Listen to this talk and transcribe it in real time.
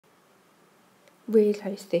really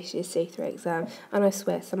close to this year's C3 exam, and I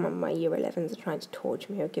swear some of my year 11s are trying to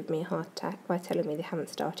torture me or give me a heart attack by telling me they haven't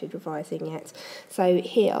started revising yet. So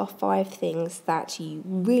here are 5 things that you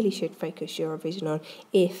really should focus your revision on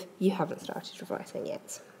if you haven't started revising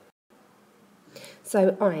yet.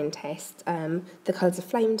 So ion test, the colours of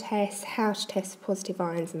flame test, how to test positive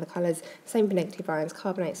ions and the colours, same for negative ions,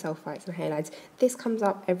 carbonate, sulfites and halides. This comes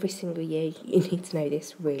up every single year, you need to know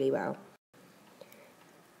this really well.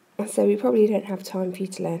 So we probably don't have time for you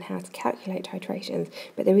to learn how to calculate titrations,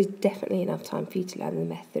 but there is definitely enough time for you to learn the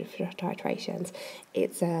method for titrations.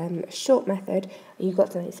 It's a short method. You've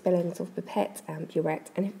got to know spellings of PhET and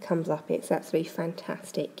PhET, and if it comes up, it's absolutely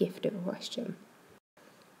fantastic gift of a question.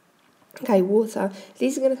 Okay, water.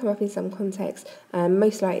 These are going to come up in some context,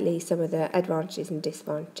 most likely some of the advantages and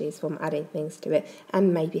disadvantages from adding things to it,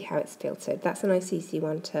 and maybe how it's filtered. That's a nice easy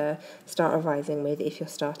one to start revising with if you're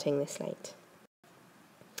starting this late.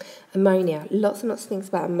 Ammonia, lots and lots of things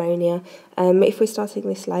about ammonia. If we're starting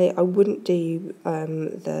this late, I wouldn't do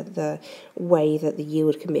the way that the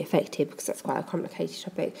yield can be affected, because that's quite a complicated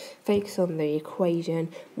topic. Focus on the equation,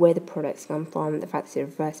 where the products come from, the fact it's a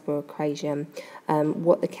reversible equation,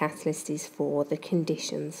 what the catalyst is for, the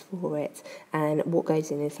conditions for it, and what goes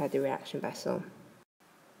inside the reaction vessel.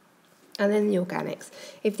 And then the organics.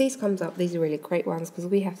 If these comes up, these are really great ones, because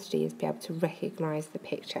all we have to do is be able to recognise the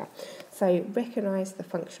picture. So recognise the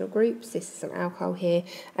functional groups. This is an alcohol here,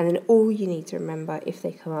 and then all you need to remember if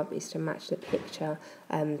they come up is to match the picture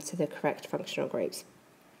to the correct functional groups.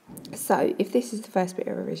 So if this is the first bit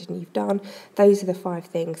of revision you've done, those are the 5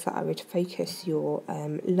 things that I would focus your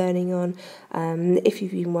learning on. If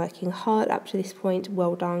you've been working hard up to this point,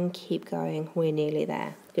 well done, keep going, we're nearly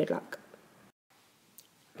there. Good luck.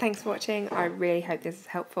 Thanks for watching. I really hope this is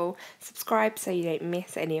helpful. Subscribe so you don't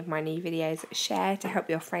miss any of my new videos. Share to help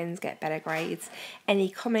your friends get better grades. Any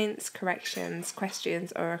comments, corrections,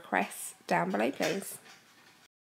 questions or requests down below please.